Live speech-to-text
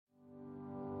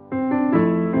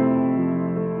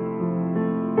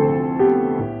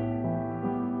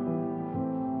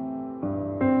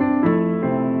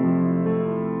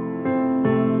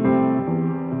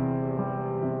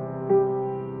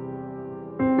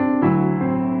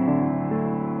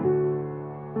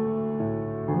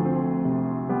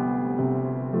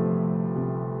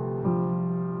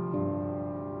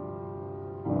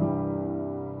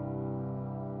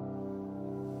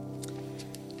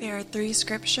Three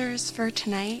scriptures for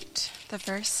tonight. The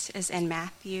first is in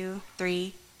Matthew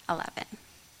 3:11.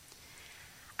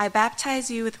 I baptize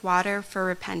you with water for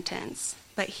repentance,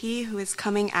 but he who is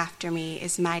coming after me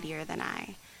is mightier than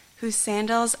I, whose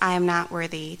sandals I am not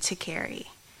worthy to carry.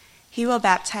 He will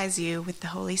baptize you with the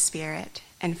Holy Spirit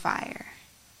and fire.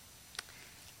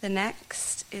 The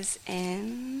next is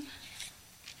in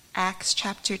Acts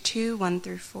chapter 2,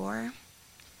 1-4.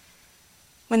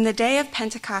 When the day of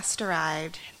Pentecost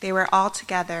arrived, they were all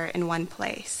together in one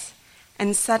place.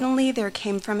 And suddenly there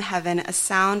came from heaven a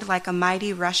sound like a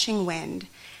mighty rushing wind,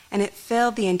 and it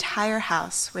filled the entire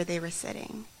house where they were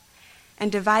sitting.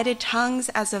 And divided tongues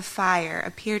as of fire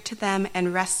appeared to them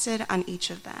and rested on each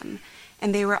of them.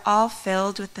 And they were all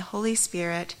filled with the Holy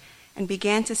Spirit and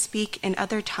began to speak in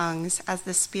other tongues as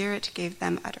the Spirit gave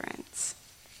them utterance.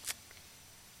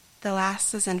 The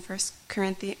last is in 1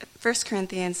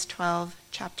 Corinthians 12,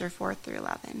 chapter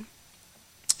 4-11,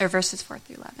 or verses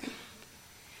 4-11.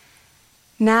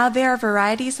 Now there are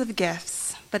varieties of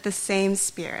gifts, but the same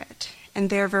Spirit. And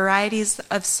there are varieties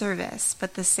of service,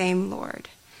 but the same Lord.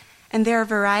 And there are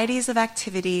varieties of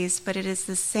activities, but it is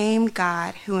the same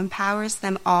God who empowers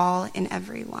them all in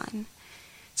every one.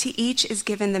 To each is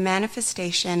given the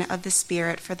manifestation of the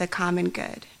Spirit for the common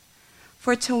good.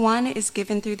 For to one is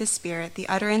given through the Spirit the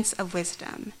utterance of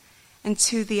wisdom, and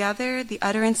to the other the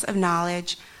utterance of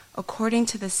knowledge according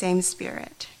to the same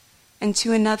Spirit, and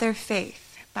to another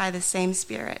faith by the same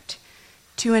Spirit,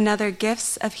 to another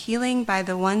gifts of healing by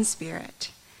the one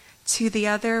Spirit, to the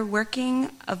other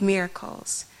working of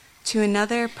miracles, to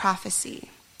another prophecy,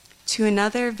 to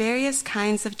another various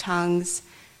kinds of tongues,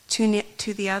 to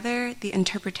the other the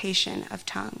interpretation of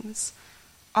tongues.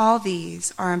 All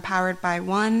these are empowered by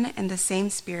one and the same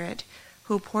Spirit,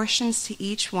 who apportions to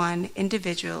each one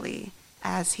individually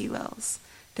as he wills.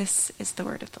 This is the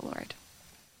word of the Lord.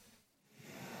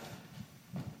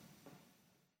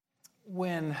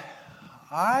 When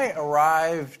I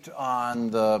arrived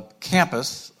on the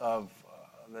campus of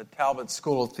the Talbot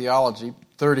School of Theology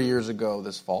 30 years ago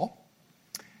this fall,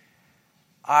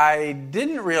 I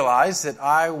didn't realize that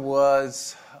I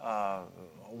was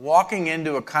walking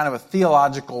into a kind of a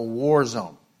theological war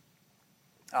zone.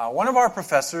 One of our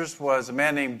professors was a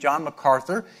man named John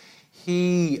MacArthur.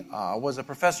 He was a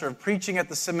professor of preaching at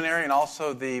the seminary and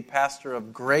also the pastor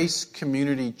of Grace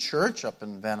Community Church up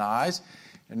in Van Nuys.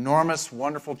 Enormous,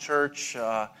 wonderful church.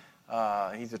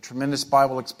 He's a tremendous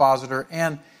Bible expositor.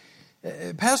 And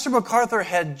Pastor MacArthur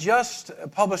had just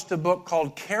published a book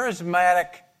called Charismatic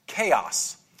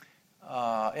Chaos,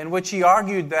 in which he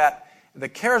argued that the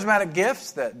charismatic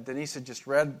gifts that Denise had just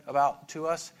read about to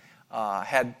us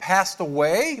had passed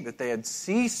away, that they had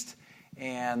ceased,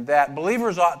 and that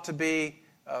believers ought to be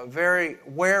very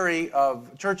wary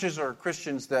of churches or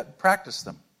Christians that practice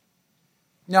them.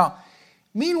 Now,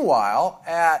 meanwhile,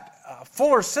 at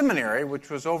Fuller Seminary, which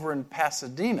was over in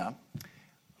Pasadena,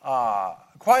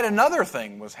 quite another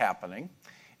thing was happening.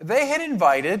 They had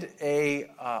invited a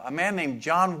man named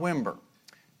John Wimber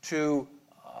to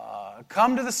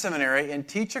come to the seminary and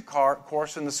teach a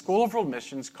course in the School of World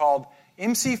Missions called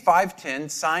MC 510,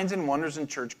 Signs and Wonders in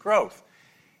Church Growth.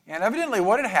 And evidently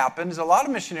what had happened is a lot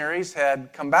of missionaries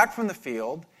had come back from the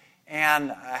field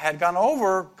and had gone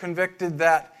over convicted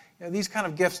that these kind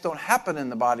of gifts don't happen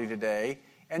in the body today,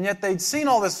 and yet they'd seen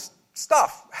all this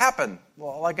stuff happen,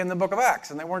 like in the book of Acts,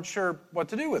 and they weren't sure what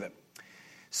to do with it.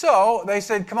 So they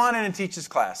said, come on in and teach this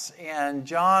class. And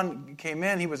John came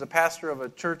in. He was a pastor of a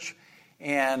church,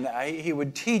 and he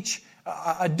would teach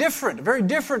a very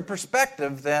different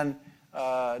perspective than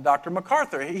Dr.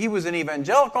 MacArthur. He was an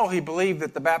evangelical. He believed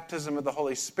that the baptism of the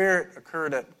Holy Spirit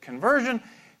occurred at conversion,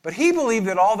 but he believed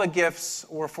that all the gifts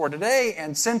were for today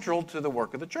and central to the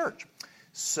work of the church.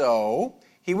 So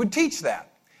he would teach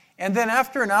that. And then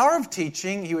after an hour of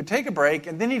teaching, he would take a break,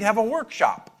 and then he'd have a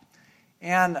workshop.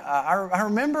 And I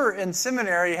remember in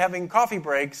seminary having coffee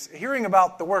breaks, hearing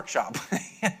about the workshop.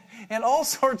 And all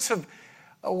sorts of,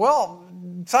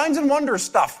 signs and wonders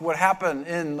stuff would happen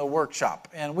in the workshop.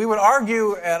 And we would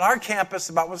argue at our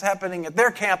campus about what's happening at their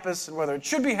campus and whether it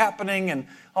should be happening and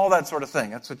all that sort of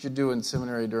thing. That's what you do in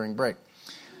seminary during break.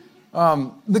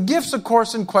 The gifts, of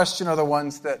course, in question are the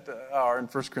ones that are in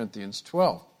 1 Corinthians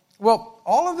 12. Well,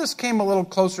 all of this came a little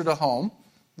closer to home.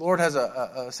 The Lord has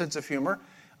a sense of humor.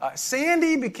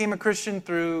 Sandy became a Christian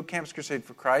through Campus Crusade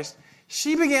for Christ.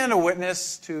 She began to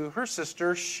witness to her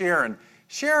sister, Sharon.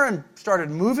 Sharon started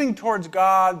moving towards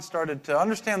God, started to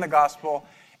understand the gospel,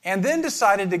 and then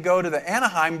decided to go to the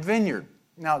Anaheim Vineyard.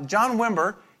 Now, John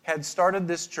Wimber had started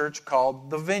this church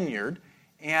called the Vineyard,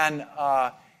 and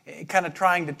kind of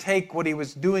trying to take what he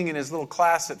was doing in his little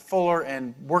class at Fuller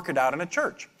and work it out in a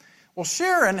church. Well,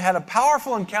 Sharon had a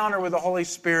powerful encounter with the Holy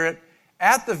Spirit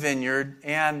at the vineyard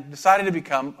and decided to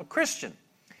become a Christian.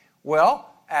 Well,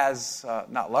 as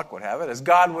not luck would have it, as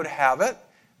God would have it,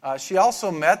 she also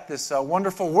met this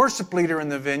wonderful worship leader in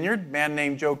the vineyard, a man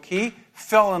named Joe Key,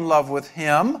 fell in love with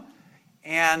him,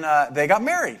 and they got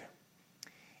married.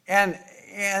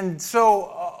 And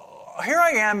so here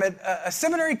I am at a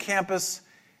seminary campus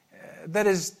that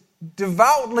is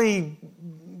devoutly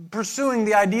pursuing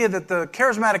the idea that the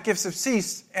charismatic gifts have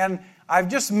ceased, and I've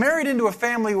just married into a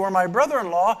family where my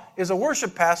brother-in-law is a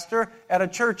worship pastor at a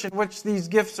church in which these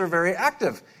gifts are very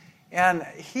active. And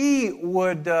he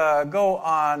would go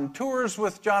on tours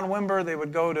with John Wimber. They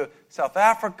would go to South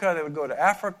Africa. They would go to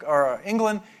Africa or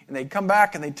England, and they'd come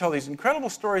back and they'd tell these incredible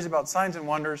stories about signs and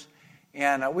wonders.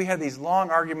 And we had these long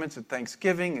arguments at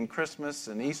Thanksgiving and Christmas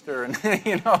and Easter,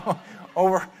 and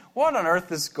over what on earth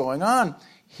is going on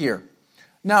here.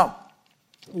 Now,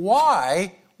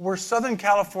 why were Southern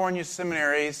California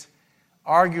seminaries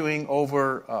arguing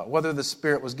over whether the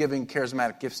Spirit was giving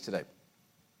charismatic gifts today?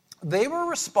 They were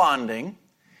responding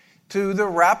to the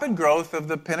rapid growth of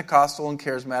the Pentecostal and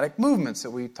charismatic movements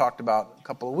that we talked about a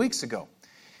couple of weeks ago.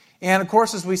 And of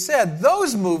course, as we said,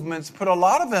 those movements put a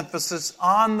lot of emphasis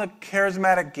on the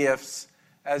charismatic gifts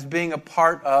as being a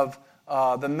part of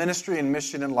the ministry and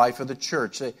mission and life of the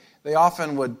church. They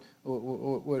often would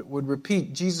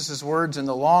repeat Jesus' words in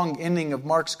the long ending of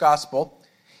Mark's gospel.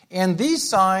 And these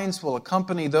signs will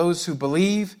accompany those who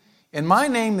believe. In my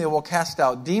name they will cast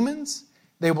out demons.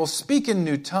 They will speak in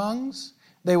new tongues.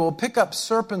 They will pick up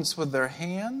serpents with their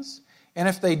hands. And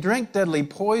if they drink deadly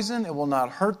poison, it will not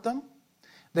hurt them.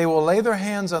 They will lay their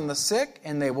hands on the sick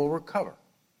and they will recover.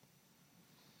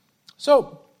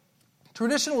 So,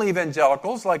 traditional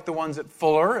evangelicals, like the ones at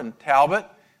Fuller and Talbot,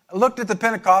 looked at the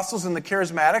Pentecostals and the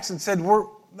Charismatics and said,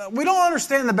 we don't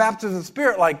understand the baptism of the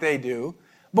Spirit like they do,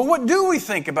 but what do we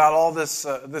think about all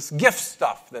this gift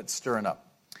stuff that's stirring up?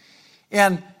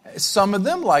 And some of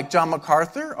them, like John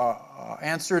MacArthur,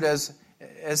 answered as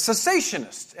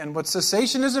cessationists. And what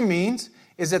cessationism means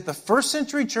is that the first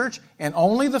century church, and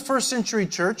only the first century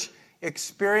church,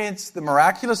 experienced the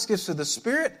miraculous gifts of the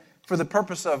Spirit for the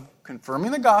purpose of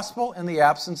confirming the gospel in the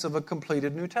absence of a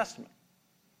completed New Testament.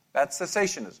 That's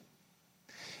cessationism.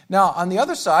 Now, on the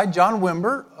other side, John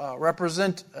Wimber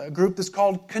represent a group that's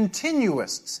called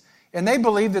continuists. And they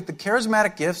believe that the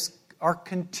charismatic gifts are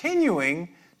continuing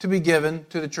to be given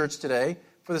to the church today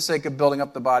for the sake of building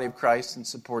up the body of Christ and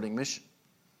supporting mission.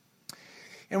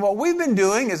 And what we've been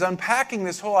doing is unpacking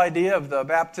this whole idea of the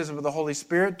baptism of the Holy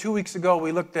Spirit. 2 weeks ago,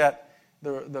 we looked at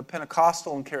the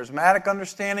Pentecostal and charismatic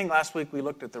understanding. Last week, we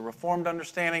looked at the Reformed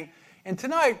understanding. And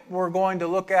tonight, we're going to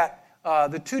look at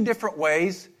the two different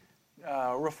ways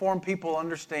Reformed people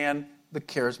understand the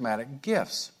charismatic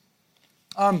gifts.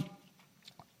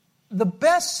 The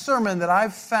best sermon that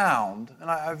I've found,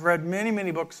 and I've read many,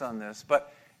 many books on this,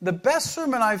 but the best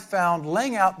sermon I've found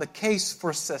laying out the case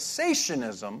for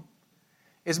cessationism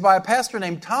is by a pastor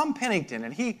named Tom Pennington,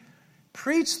 and he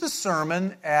preached the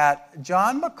sermon at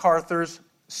John MacArthur's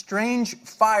Strange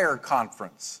Fire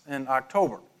Conference in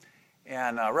October.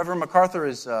 And Reverend MacArthur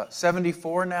is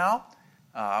 74 now,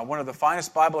 one of the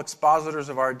finest Bible expositors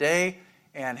of our day,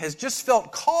 and has just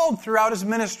felt called throughout his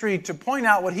ministry to point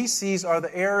out what he sees are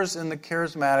the errors in the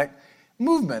charismatic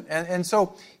movement. And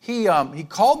so he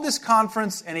called this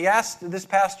conference, and he asked this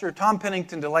pastor, Tom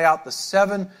Pennington, to lay out the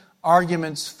 7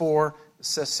 arguments for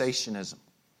cessationism.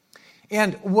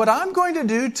 And what I'm going to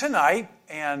do tonight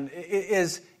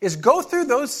is go through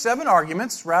those 7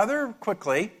 arguments rather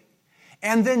quickly,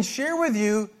 and then share with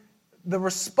you the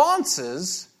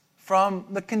responses from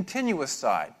the continuous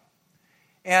side.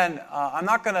 And I'm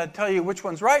not going to tell you which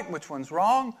one's right and which one's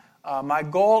wrong. My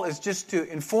goal is just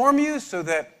to inform you so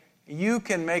that you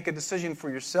can make a decision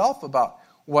for yourself about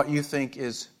what you think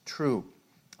is true.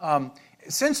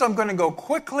 Since I'm going to go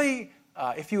quickly,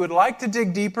 if you would like to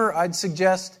dig deeper, I'd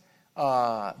suggest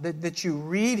that you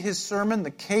read his sermon,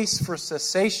 The Case for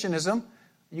Cessationism.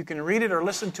 You can read it or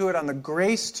listen to it on the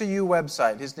Grace to You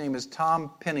website. His name is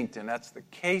Tom Pennington. That's The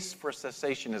Case for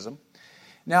Cessationism.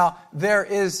 Now, there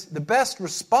is the best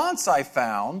response I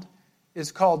found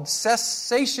is called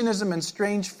Cessationism and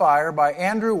Strange Fire by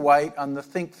Andrew White on the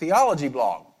Think Theology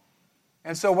blog.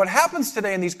 And so what happens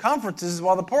today in these conferences is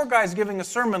while the poor guy's giving a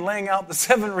sermon laying out the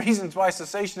 7 reasons why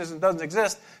cessationism doesn't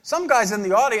exist, some guy's in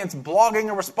the audience blogging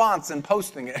a response and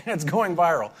posting it, and it's going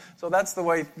viral. So that's the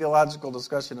way theological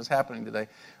discussion is happening today.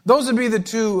 Those would be the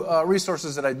 2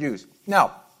 resources that I'd use.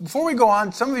 Now, before we go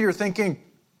on, some of you are thinking,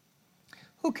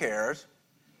 who cares?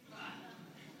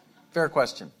 Fair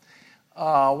question.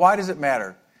 Why does it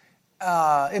matter?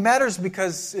 It matters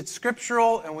because it's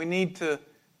scriptural, and we need to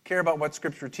care about what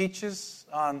Scripture teaches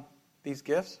on these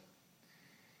gifts.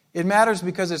 It matters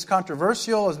because it's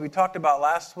controversial, as we talked about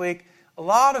last week. A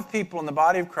lot of people in the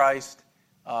body of Christ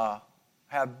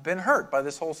have been hurt by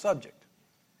this whole subject.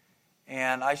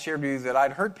 And I shared with you that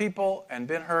I'd hurt people and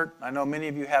been hurt. I know many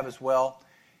of you have as well.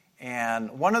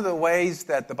 And one of the ways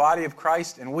that the body of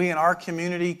Christ and we in our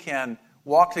community can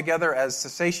walk together as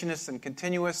cessationists and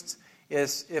continuists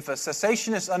is if a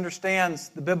cessationist understands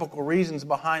the biblical reasons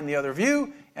behind the other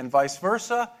view and vice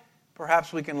versa,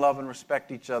 perhaps we can love and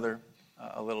respect each other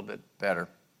a little bit better.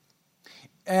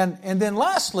 And then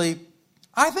lastly,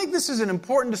 I think this is an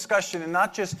important discussion and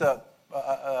not just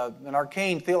an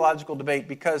arcane theological debate,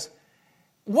 because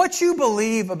what you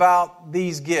believe about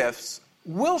these gifts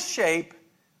will shape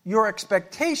your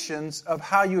expectations of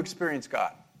how you experience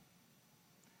God.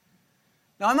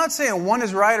 Now, I'm not saying one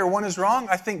is right or one is wrong.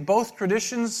 I think both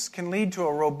traditions can lead to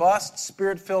a robust,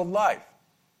 Spirit-filled life.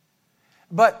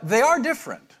 But they are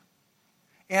different.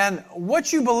 And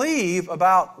what you believe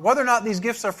about whether or not these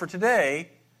gifts are for today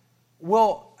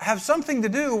will have something to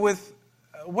do with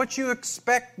what you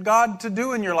expect God to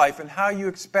do in your life and how you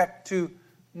expect to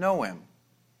know Him.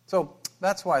 So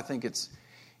that's why I think it's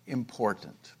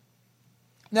important.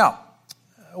 Now,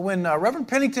 when Reverend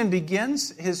Pennington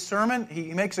begins his sermon,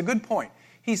 he makes a good point.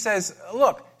 He says,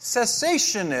 look,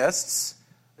 cessationists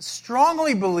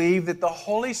strongly believe that the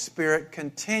Holy Spirit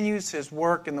continues His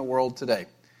work in the world today.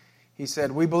 He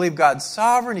said, we believe God's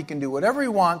sovereign. He can do whatever He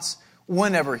wants,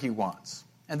 whenever He wants.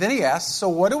 And then he asks, so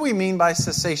what do we mean by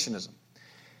cessationism?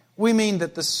 We mean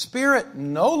that the Spirit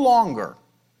no longer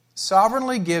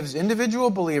sovereignly gives individual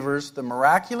believers the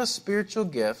miraculous spiritual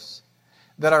gifts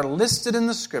that are listed in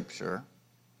the Scripture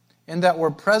and that were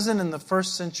present in the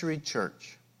first century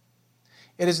church.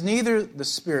 It is neither the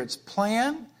Spirit's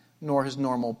plan nor His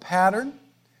normal pattern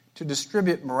to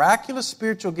distribute miraculous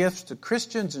spiritual gifts to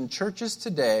Christians and churches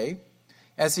today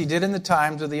as He did in the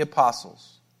times of the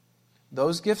apostles.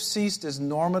 Those gifts ceased as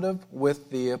normative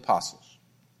with the apostles.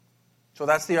 So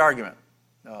that's the argument.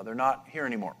 They're not here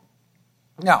anymore.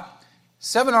 Now,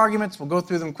 7 arguments. We'll go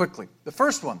through them quickly. The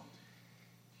first one.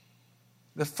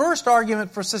 The first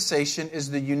argument for cessation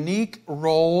is the unique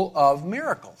role of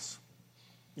miracles.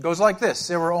 It goes like this.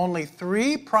 There were only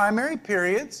 3 primary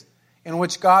periods in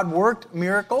which God worked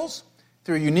miracles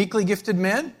through uniquely gifted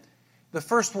men. The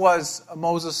first was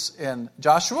Moses and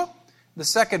Joshua. The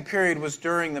second period was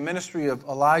during the ministry of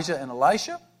Elijah and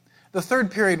Elisha. The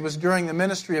third period was during the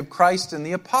ministry of Christ and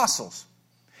the apostles.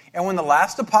 And when the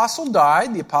last apostle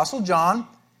died, the apostle John,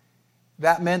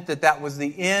 that meant that was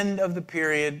the end of the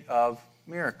period of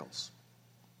miracles.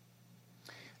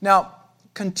 Now,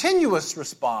 continuists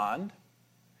respond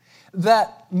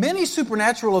that many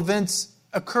supernatural events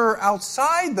occur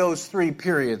outside those 3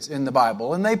 periods in the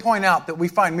Bible. And they point out that we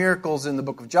find miracles in the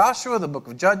book of Joshua, the book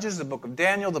of Judges, the book of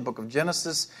Daniel, the book of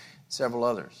Genesis, and several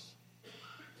others.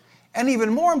 And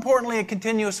even more importantly, a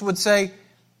continuist would say,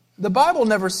 the Bible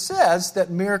never says that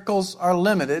miracles are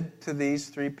limited to these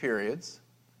 3 periods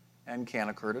and can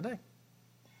occur today.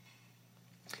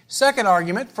 Second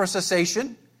argument for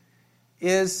cessation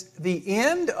is the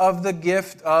end of the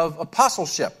gift of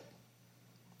apostleship.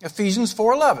 Ephesians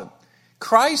 4:11.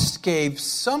 Christ gave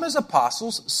some as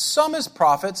apostles, some as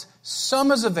prophets,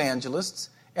 some as evangelists,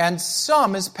 and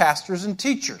some as pastors and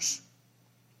teachers.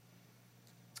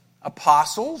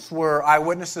 Apostles were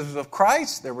eyewitnesses of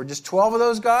Christ. There were just 12 of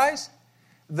those guys.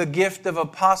 The gift of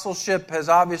apostleship has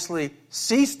obviously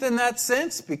ceased in that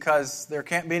sense because there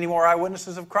can't be any more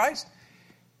eyewitnesses of Christ.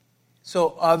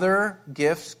 So other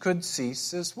gifts could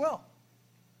cease as well.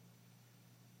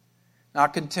 Now,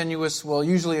 continuists will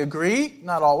usually agree,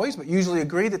 not always, but usually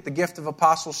agree that the gift of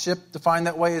apostleship defined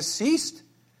that way has ceased.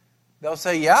 They'll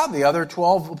say, yeah, the other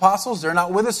 12 apostles, they're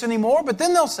not with us anymore. But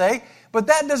then they'll say, but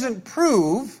that doesn't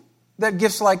prove that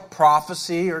gifts like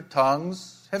prophecy or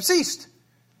tongues have ceased.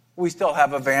 We still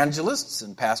have evangelists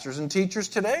and pastors and teachers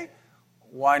today.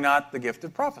 Why not the gift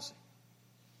of prophecy?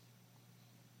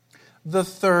 The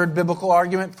third biblical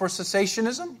argument for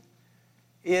cessationism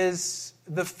is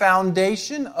the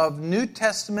foundation of New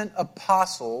Testament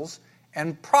apostles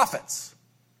and prophets.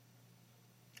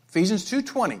 Ephesians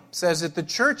 2:20 says that the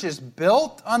church is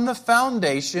built on the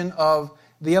foundation of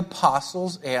the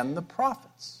apostles and the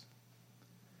prophets.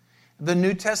 The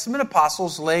New Testament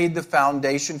apostles laid the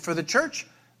foundation for the church.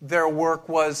 Their work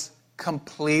was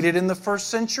completed in the first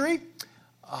century.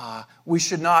 We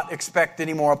should not expect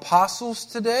any more apostles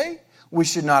today. We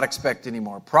should not expect any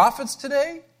more prophets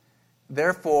today.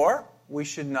 Therefore, we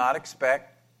should not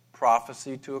expect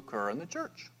prophecy to occur in the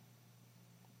church.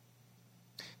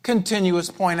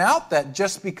 Continuous point out that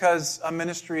just because a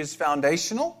ministry is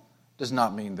foundational does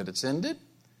not mean that it's ended.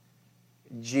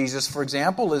 Jesus, for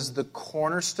example, is the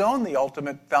cornerstone, the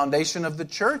ultimate foundation of the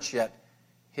church, yet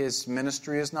his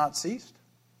ministry has not ceased.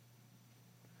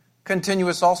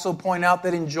 Continuous also point out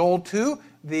that in Joel 2,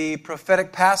 the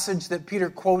prophetic passage that Peter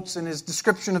quotes in his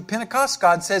description of Pentecost,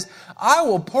 God says, I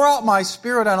will pour out my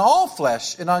Spirit on all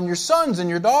flesh, and on your sons and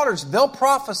your daughters, they'll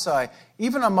prophesy.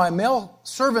 Even on my male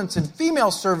servants and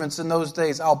female servants in those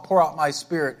days, I'll pour out my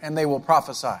Spirit, and they will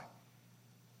prophesy.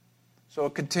 So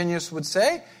Continuous would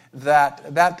say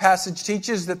that passage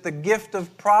teaches that the gift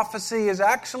of prophecy is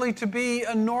actually to be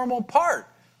a normal part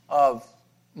of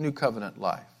New Covenant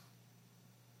life.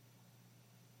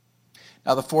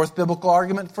 Now, the fourth biblical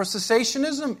argument for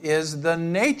cessationism is the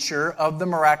nature of the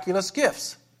miraculous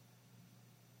gifts.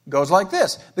 It goes like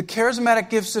this. The charismatic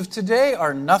gifts of today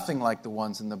are nothing like the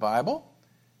ones in the Bible.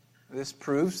 This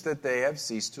proves that they have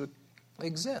ceased to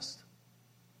exist.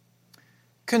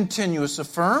 Continuous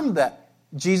affirm that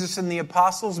Jesus and the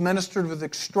apostles ministered with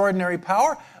extraordinary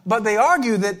power, but they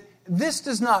argue that this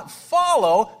does not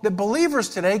follow that believers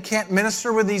today can't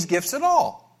minister with these gifts at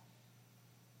all.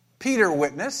 Peter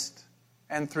witnessed,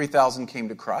 and 3,000 came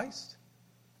to Christ.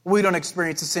 We don't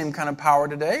experience the same kind of power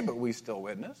today, but we still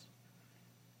witness.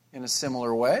 In a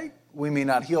similar way, we may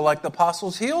not heal like the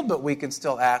apostles healed, but we can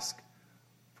still ask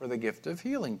for the gift of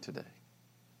healing today.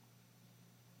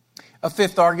 A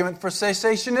fifth argument for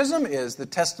cessationism is the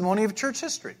testimony of church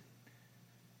history.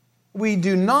 We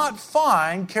do not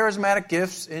find charismatic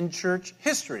gifts in church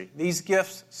history. These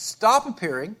gifts stop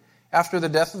appearing after the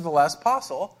death of the last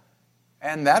apostle,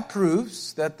 and that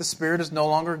proves that the Spirit is no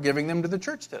longer giving them to the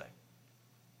church today.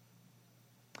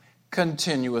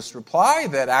 Continuous reply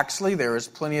that actually there is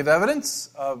plenty of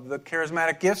evidence of the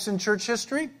charismatic gifts in church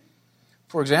history.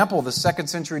 For example, the 2nd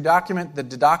century document, the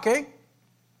Didache,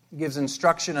 gives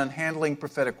instruction on handling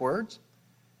prophetic words.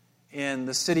 In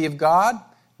The City of God,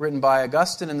 written by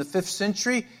Augustine in the 5th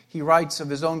century, he writes of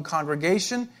his own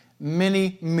congregation,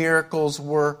 many miracles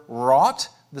were wrought.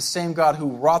 The same God who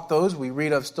wrought those, we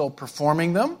read of still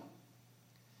performing them.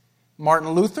 Martin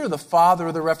Luther, the father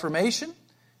of the Reformation,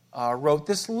 wrote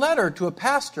this letter to a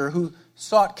pastor who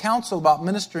sought counsel about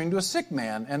ministering to a sick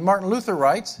man. And Martin Luther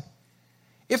writes,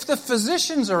 if the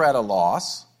physicians are at a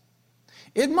loss,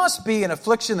 it must be an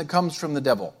affliction that comes from the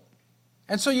devil.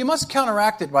 And so you must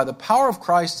counteract it by the power of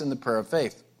Christ and the prayer of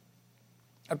faith.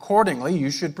 Accordingly,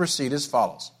 you should proceed as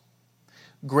follows.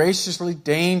 Graciously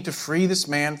deign to free this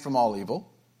man from all evil,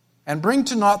 and bring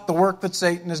to naught the work that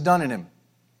Satan has done in him.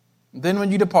 Then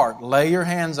when you depart, lay your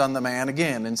hands on the man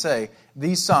again and say,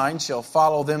 these signs shall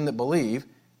follow them that believe.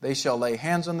 They shall lay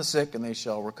hands on the sick and they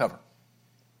shall recover.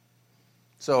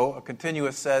 So a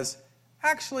Continuous says,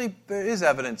 actually, there is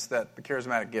evidence that the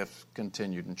charismatic gifts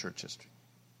continued in church history.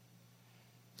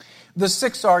 The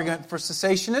sixth argument for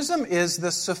cessationism is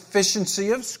the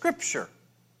sufficiency of Scripture.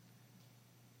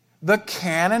 The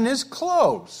canon is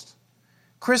closed.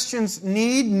 Christians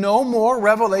need no more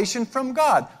revelation from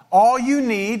God. All you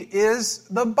need is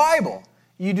the Bible.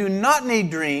 You do not need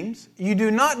dreams. You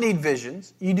do not need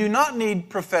visions. You do not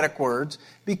need prophetic words,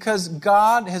 because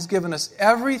God has given us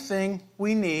everything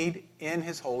we need in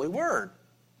His holy Word.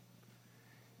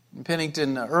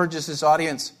 Pennington urges his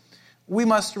audience, we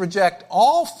must reject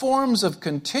all forms of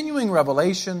continuing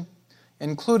revelation,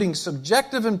 including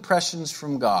subjective impressions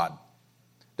from God.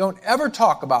 Don't ever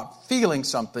talk about feeling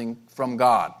something from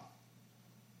God.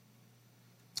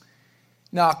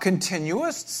 Now,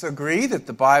 continuists agree that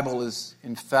the Bible is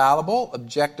infallible,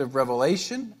 objective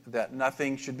revelation, that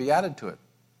nothing should be added to it.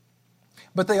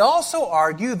 But they also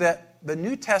argue that the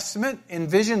New Testament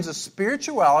envisions a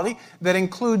spirituality that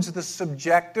includes the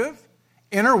subjective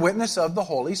inner witness of the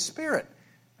Holy Spirit.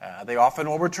 They often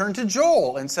will return to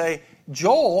Joel and say,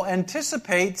 Joel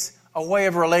anticipates a way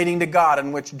of relating to God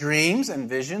in which dreams and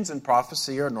visions and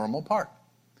prophecy are a normal part.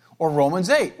 Or Romans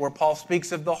 8, where Paul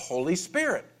speaks of the Holy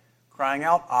Spirit crying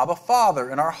out, Abba, Father,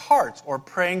 in our hearts, or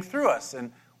praying through us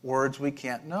in words we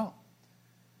can't know.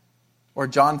 Or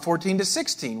John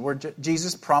 14-16, where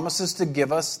Jesus promises to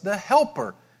give us the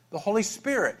Helper, the Holy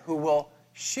Spirit, who will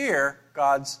share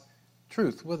God's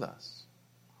truth with us.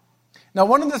 Now,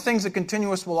 one of the things that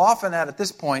continuists will often add at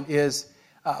this point is,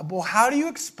 well, how do you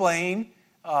explain,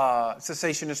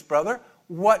 cessationist brother,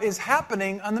 what is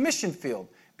happening on the mission field?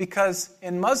 Because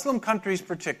in Muslim countries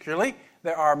particularly,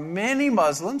 there are many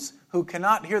Muslims who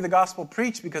cannot hear the gospel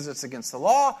preached because it's against the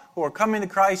law, who are coming to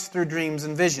Christ through dreams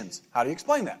and visions. How do you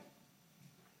explain that?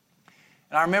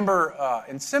 And I remember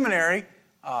in seminary,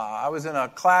 I was in a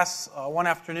class one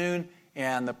afternoon,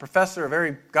 And the professor, a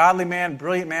very godly man,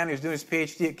 brilliant man, he was doing his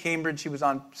PhD at Cambridge. He was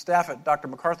on staff at Dr.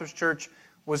 MacArthur's church,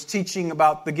 was teaching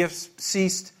about the gifts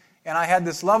ceased. And I had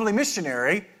this lovely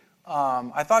missionary.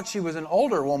 I thought she was an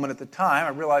older woman at the time. I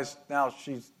realize now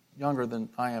she's younger than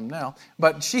I am now.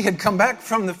 But she had come back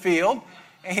from the field,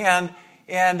 and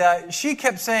she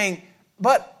kept saying,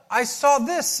 but I saw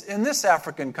this in this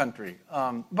African country.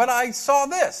 But I saw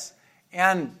this.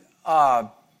 And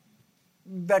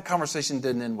that conversation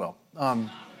didn't end well.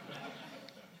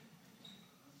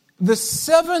 The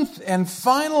seventh and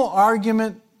final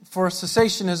argument for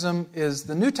cessationism is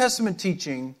the New Testament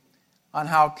teaching on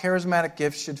how charismatic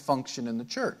gifts should function in the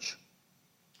church.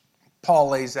 Paul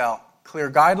lays out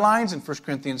clear guidelines in 1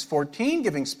 Corinthians 14,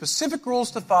 giving specific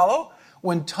rules to follow.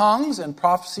 When tongues and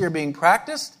prophecy are being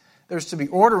practiced, there's to be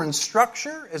order and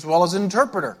structure as well as an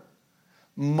interpreter.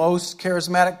 Most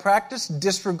charismatic practice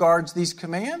disregards these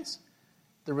commands.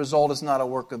 The result is not a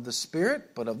work of the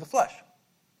Spirit, but of the flesh.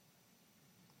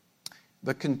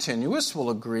 The continuous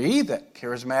will agree that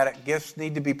charismatic gifts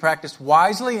need to be practiced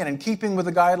wisely and in keeping with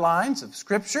the guidelines of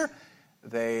Scripture.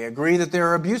 They agree that there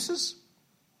are abuses.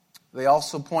 They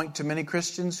also point to many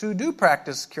Christians who do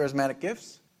practice charismatic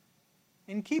gifts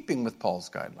in keeping with Paul's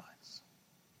guidelines.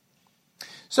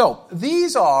 So,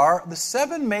 these are the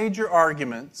 7 major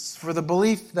arguments for the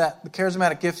belief that the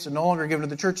charismatic gifts are no longer given to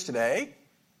the church today,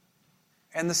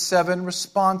 and the 7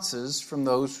 responses from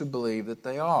those who believe that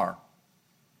they are.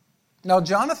 Now,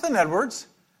 Jonathan Edwards,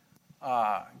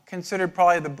 considered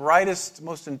probably the brightest,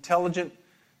 most intelligent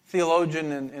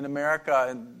theologian in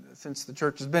America since the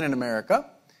church has been in America,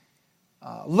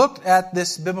 looked at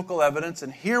this biblical evidence,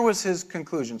 and here was his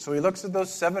conclusion. So he looks at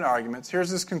those 7 arguments. Here's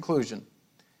his conclusion.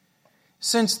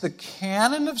 Since the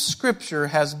canon of Scripture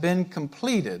has been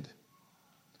completed,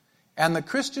 and the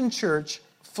Christian church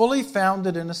fully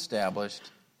founded and established,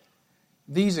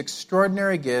 these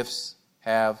extraordinary gifts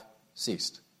have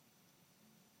ceased.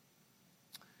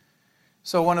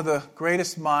 So one of the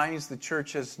greatest minds the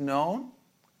church has known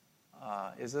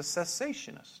is a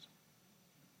cessationist.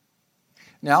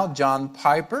 Now, John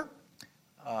Piper,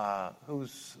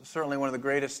 who's certainly one of the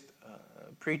greatest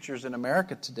preachers in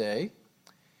America today,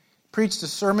 preached a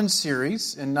sermon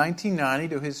series in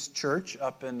 1990 to his church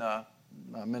up in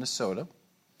Minnesota.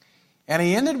 And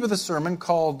he ended with a sermon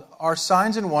called Our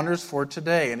Signs and Wonders for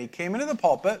Today. And he came into the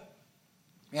pulpit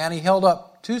and he held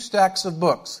up 2 stacks of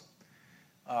books.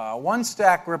 One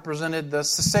stack represented the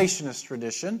cessationist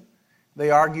tradition.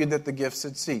 They argued that the gifts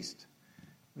had ceased.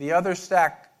 The other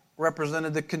stack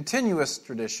represented the continuous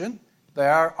tradition. They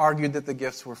argued that the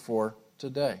gifts were for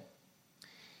today.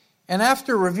 And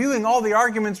after reviewing all the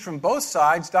arguments from both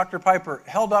sides, Dr. Piper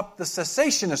held up the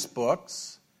cessationist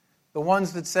books, the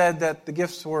ones that said that the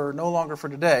gifts were no longer for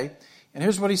today. And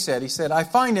here's what he said. He said, I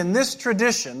find in this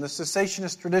tradition, the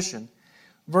cessationist tradition,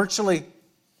 virtually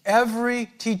every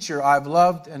teacher I've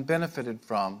loved and benefited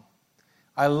from.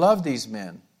 I love these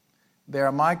men. They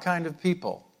are my kind of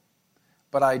people.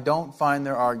 But I don't find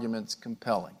their arguments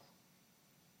compelling.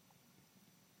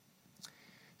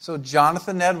 So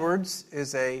Jonathan Edwards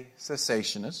is a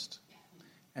cessationist,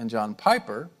 and John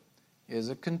Piper is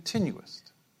a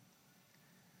continuist.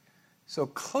 So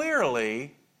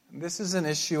clearly, this is an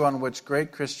issue on which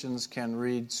great Christians can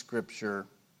read Scripture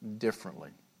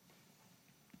differently.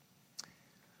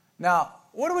 Now,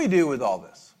 what do we do with all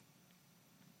this?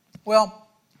 Well,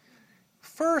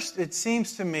 first, it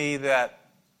seems to me that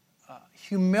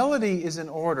humility is in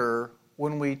order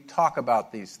when we talk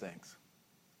about these things.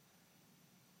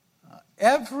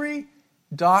 Every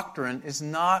doctrine is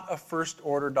not a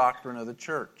first-order doctrine of the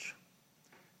church.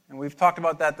 And we've talked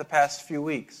about that the past few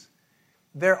weeks.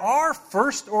 There are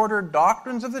first-order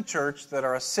doctrines of the church that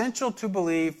are essential to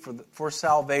believe for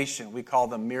salvation. We call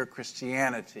them mere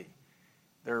Christianity.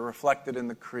 They're reflected in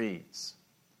the creeds.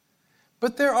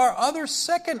 But there are other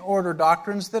second-order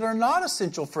doctrines that are not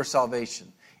essential for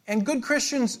salvation. And good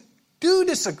Christians do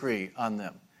disagree on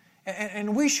them.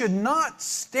 And we should not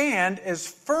stand as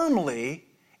firmly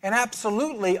and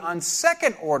absolutely on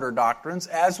second-order doctrines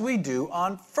as we do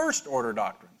on first-order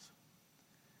doctrines.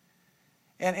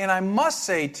 And I must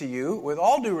say to you, with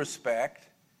all due respect,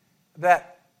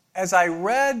 that as I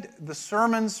read the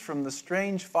sermons from the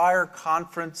Strange Fire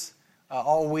Conference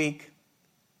all week,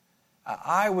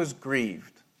 I was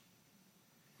grieved.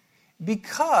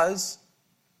 Because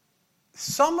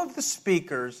some of the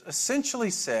speakers essentially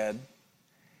said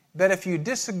that if you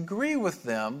disagree with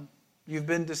them, you've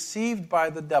been deceived by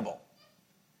the devil.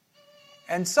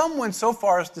 And some went so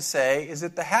far as to say is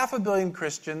that the 500 million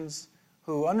Christians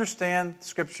who understand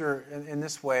Scripture in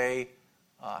this way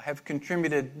have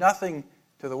contributed nothing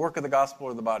to the work of the gospel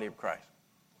or the body of Christ.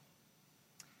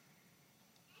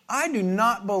 I do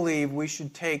not believe we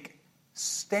should take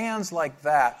stands like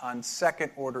that on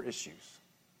second-order issues.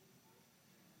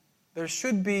 There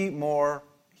should be more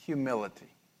humility.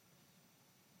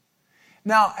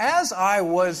 Now, as I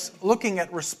was looking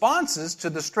at responses to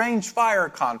the Strange Fire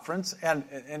Conference, and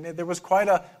there was quite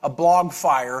a blog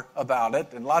fire about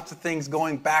it, and lots of things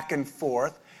going back and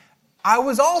forth, I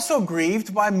was also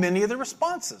grieved by many of the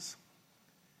responses.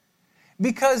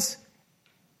 Because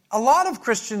a lot of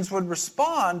Christians would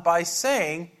respond by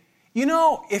saying, you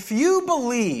know, if you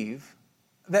believe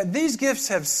that these gifts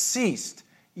have ceased,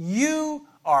 you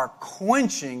are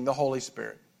quenching the Holy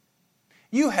Spirit.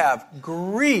 You have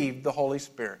grieved the Holy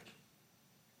Spirit.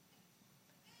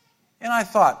 And I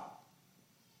thought,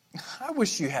 I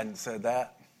wish you hadn't said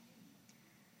that.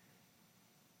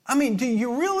 I mean, do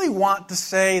you really want to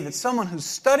say that someone who's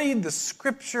studied the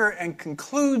Scripture and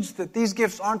concludes that these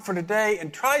gifts aren't for today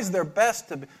and tries their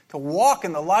best to walk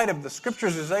in the light of the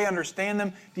Scriptures as they understand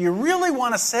them, do you really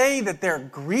want to say that they're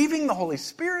grieving the Holy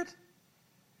Spirit?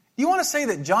 Do you want to say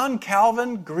that John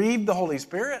Calvin grieved the Holy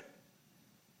Spirit?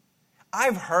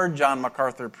 I've heard John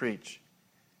MacArthur preach.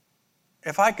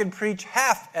 If I could preach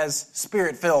half as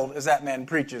Spirit-filled as that man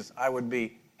preaches, I would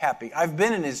be happy. I've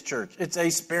been in his church. It's a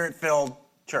Spirit-filled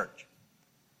church.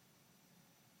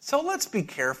 So let's be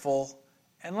careful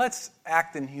and let's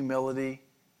act in humility,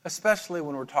 especially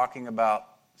when we're talking about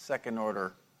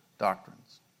second-order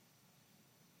doctrines.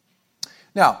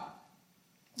 Now,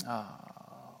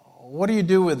 what do you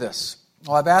do with this?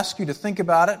 Well, I've asked you to think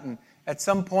about it and at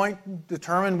some point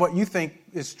determine what you think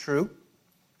is true.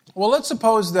 Well, let's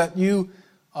suppose that you've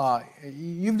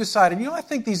decided, I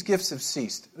think these gifts have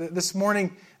ceased. This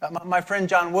morning, my friend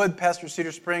John Wood, pastor of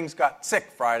Cedar Springs, got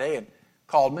sick Friday and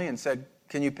called me and said,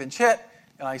 can you pinch hit?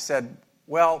 And I said,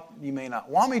 well, you may not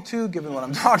want me to, given what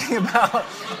I'm talking about.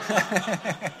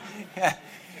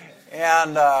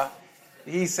 And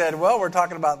he said, well, we're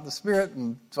talking about the Spirit,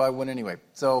 and so I went anyway.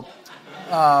 So,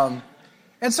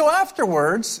 and so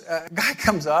afterwards, a guy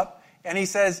comes up and he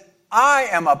says, I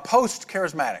am a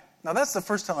post-charismatic. Now, that's the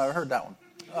first time I've heard that one.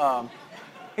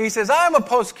 He says, I'm a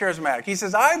post-charismatic. He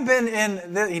says, I've been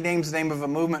he names the name of a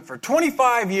movement for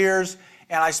 25 years,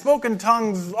 and I spoke in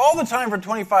tongues all the time for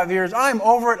 25 years. I'm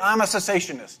over it. I'm a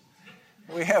cessationist.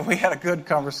 We had a good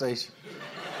conversation.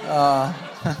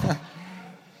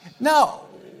 Now,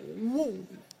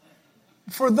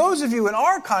 for those of you in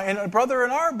our kind, a brother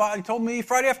in our body told me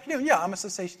Friday afternoon, yeah, I'm a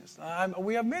cessationist.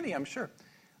 We have many, I'm sure.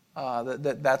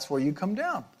 That's where you come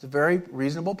down. It's a very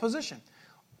reasonable position.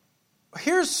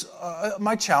 Here's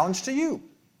my challenge to you.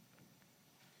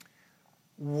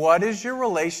 What is your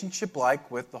relationship like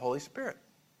with the Holy Spirit?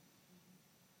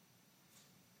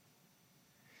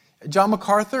 John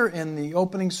MacArthur, in the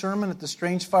opening sermon at the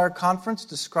Strange Fire Conference,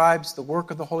 describes the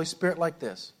work of the Holy Spirit like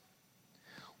this.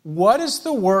 What is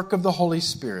the work of the Holy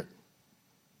Spirit?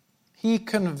 He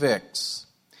convicts.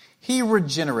 He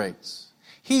regenerates.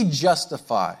 He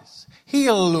justifies. He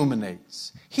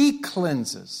illuminates. He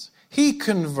cleanses. He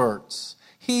converts.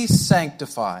 He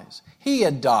sanctifies. He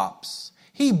adopts.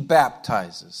 He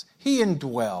baptizes. He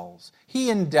indwells. He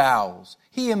endows.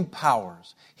 He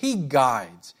empowers. He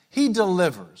guides. He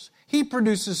delivers. He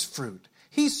produces fruit.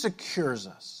 He secures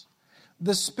us.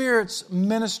 The Spirit's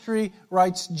ministry,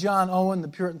 writes John Owen, the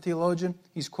Puritan theologian,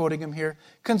 he's quoting him here,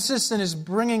 consists in his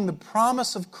bringing the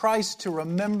promise of Christ to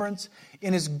remembrance,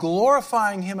 in his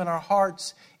glorifying Him in our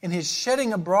hearts, in his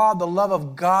shedding abroad the love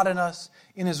of God in us,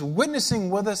 in his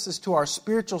witnessing with us as to our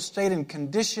spiritual state and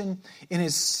condition, in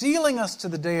his sealing us to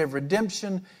the day of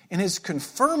redemption, in his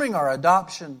confirming our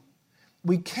adoption.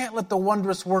 We can't let the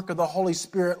wondrous work of the Holy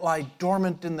Spirit lie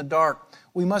dormant in the dark.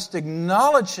 We must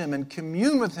acknowledge Him and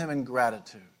commune with Him in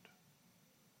gratitude.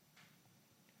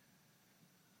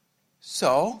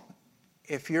 So,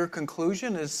 if your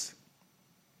conclusion is,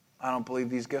 I don't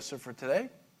believe these gifts are for today,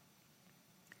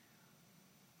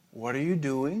 what are you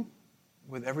doing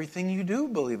with everything you do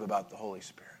believe about the Holy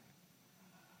Spirit?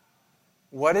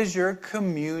 What is your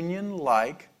communion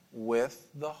like with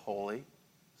the Holy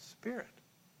Spirit?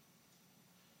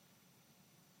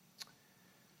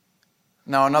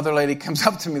 Now, another lady comes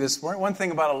up to me this morning. One thing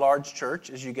about a large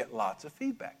church is you get lots of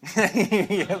feedback.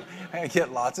 You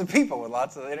get lots of people with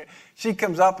lots of... She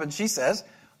comes up and she says,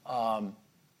 I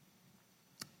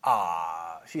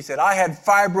had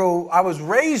I was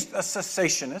raised a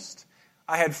cessationist.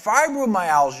 I had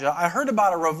fibromyalgia. I heard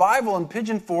about a revival in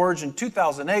Pigeon Forge in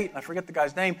 2008. I forget the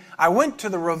guy's name. I went to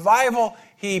the revival.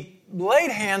 He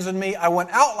laid hands on me. I went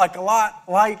out like a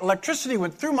light. Electricity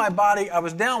went through my body. I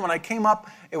was down. When I came up,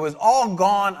 it was all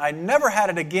gone. I never had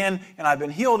it again, and I've been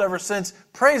healed ever since.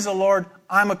 Praise the Lord,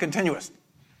 I'm a continuist.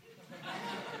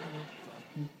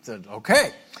 said,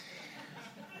 okay.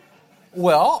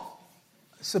 Well,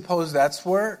 suppose that's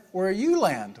where you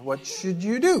land. What should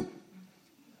you do?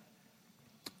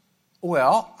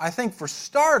 Well, I think for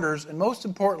starters, and most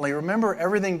importantly, remember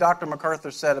everything Dr.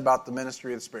 MacArthur said about the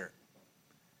ministry of the Spirit.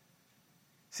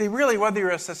 See, really, whether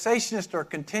you're a cessationist or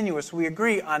continuous, we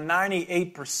agree on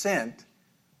 98%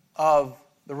 of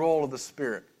the role of the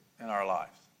Spirit in our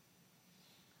lives.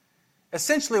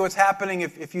 Essentially, what's happening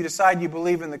if you decide you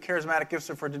believe in the charismatic gifts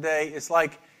for today, it's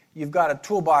like you've got a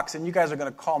toolbox, and you guys are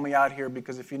going to call me out here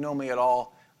because if you know me at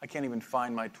all, I can't even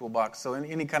find my toolbox. So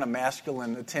any kind of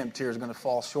masculine attempt here is going to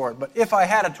fall short. But if I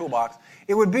had a toolbox,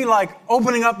 it would be like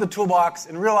opening up the toolbox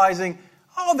and realizing,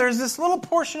 oh, there's this little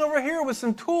portion over here with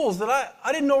some tools that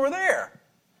I didn't know were there.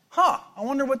 I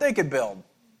wonder what they could build.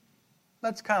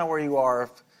 That's kind of where you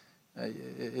are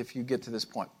if you get to this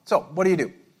point. So what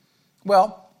do?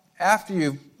 Well, after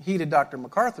you've heeded Dr.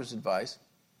 MacArthur's advice,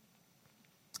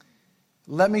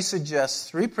 let me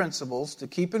suggest 3 principles to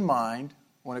keep in mind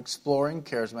when exploring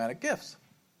charismatic gifts.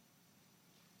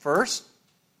 First,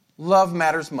 love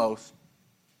matters most.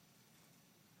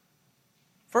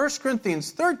 1 Corinthians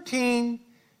 13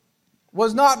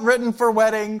 was not written for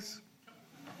weddings.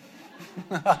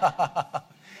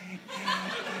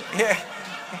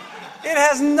 It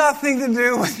has nothing to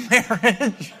do with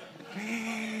marriage.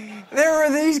 There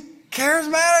were these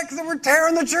charismatics that were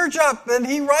tearing the church up, and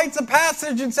he writes a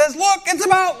passage and says, look, it's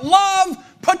about love.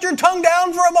 Put your tongue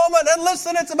down for a moment and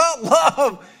listen, it's about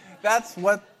love. That's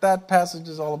what that passage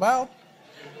is all about.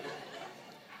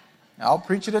 I'll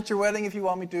preach it at your wedding if you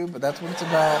want me to, but that's what it's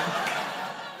about.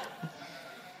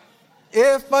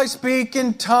 If I speak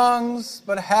in tongues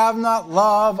but have not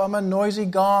love, I'm a noisy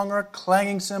gong or a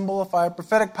clanging cymbal. If I have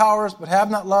prophetic powers but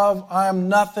have not love, I am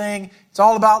nothing. It's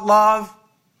all about love.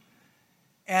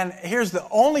 And here's the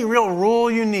only real rule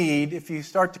you need if you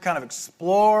start to kind of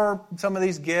explore some of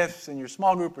these gifts in your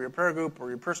small group or your prayer group or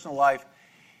your personal life.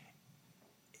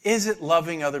 Is it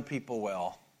loving other people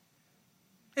well?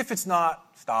 If it's not,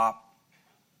 stop.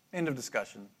 End of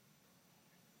discussion.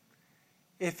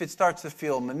 If it starts to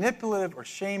feel manipulative or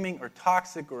shaming or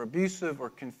toxic or abusive or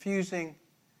confusing,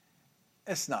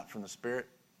 it's not from the Spirit.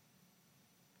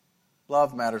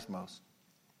 Love matters most.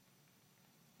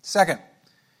 Second,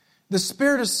 the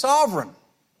Spirit is sovereign.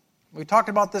 We talked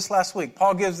about this last week.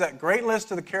 Paul gives that great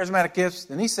list of the charismatic gifts.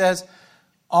 Then he says,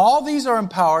 all these are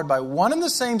empowered by one and the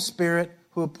same Spirit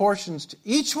who apportions to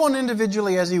each one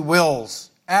individually as he wills.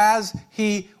 As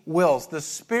he wills. The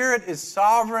Spirit is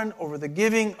sovereign over the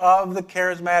giving of the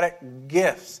charismatic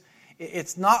gifts.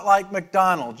 It's not like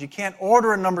McDonald's. You can't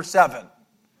order a number 7.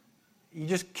 You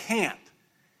just can't.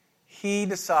 He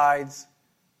decides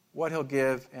what he'll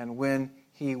give and when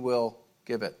he will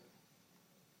give it.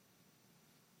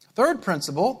 Third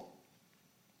principle,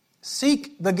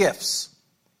 seek the gifts.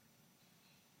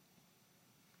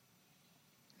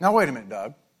 Now wait a minute,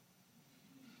 Doug.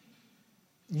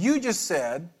 You just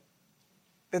said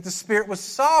that the Spirit was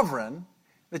sovereign,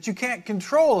 that you can't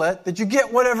control it, that you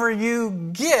get whatever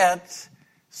you get.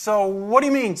 So what do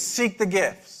you mean, seek the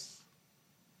gifts?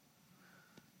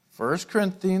 1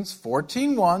 Corinthians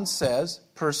 14:1 says,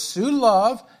 pursue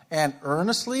love and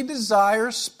earnestly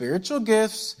desire spiritual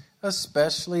gifts,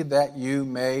 especially that you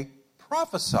may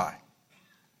prophesy.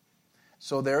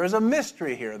 So there is a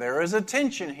mystery here. There is a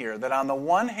tension here that on the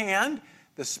one hand,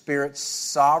 the Spirit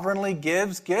sovereignly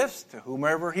gives gifts to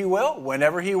whomever He will,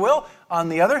 whenever He will. On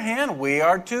the other hand, we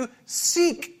are to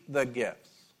seek the gifts.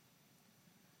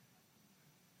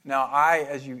 Now, I,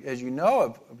 as you know,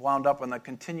 have wound up on the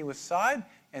continuous side.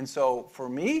 And so for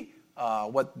me,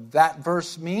 what that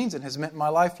verse means and has meant in my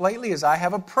life lately is I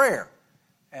have a prayer.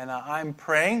 And I'm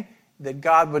praying that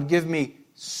God would give me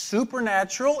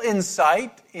supernatural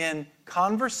insight in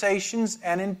conversations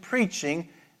and in preaching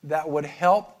that would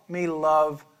help me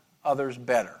love others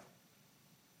better.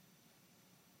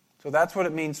 So that's what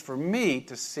it means for me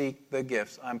to seek the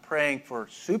gifts. I'm praying for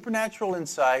supernatural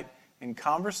insight in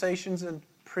conversations and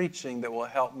preaching that will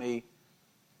help me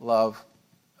love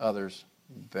others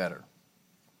better.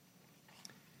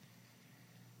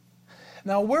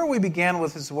 Now, where we began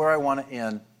with is where I want to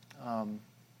end.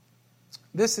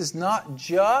 This is not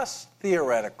just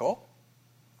theoretical.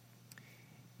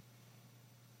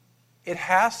 It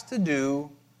has to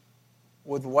do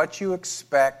with what you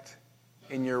expect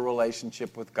in your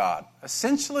relationship with God.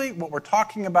 Essentially, what we're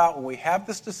talking about when we have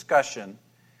this discussion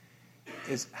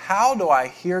is how do I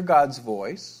hear God's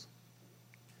voice?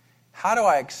 How do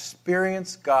I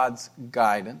experience God's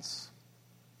guidance?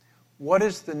 What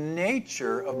is the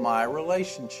nature of my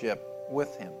relationship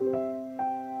with Him?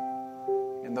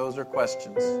 And those are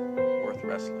questions worth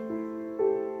wrestling with.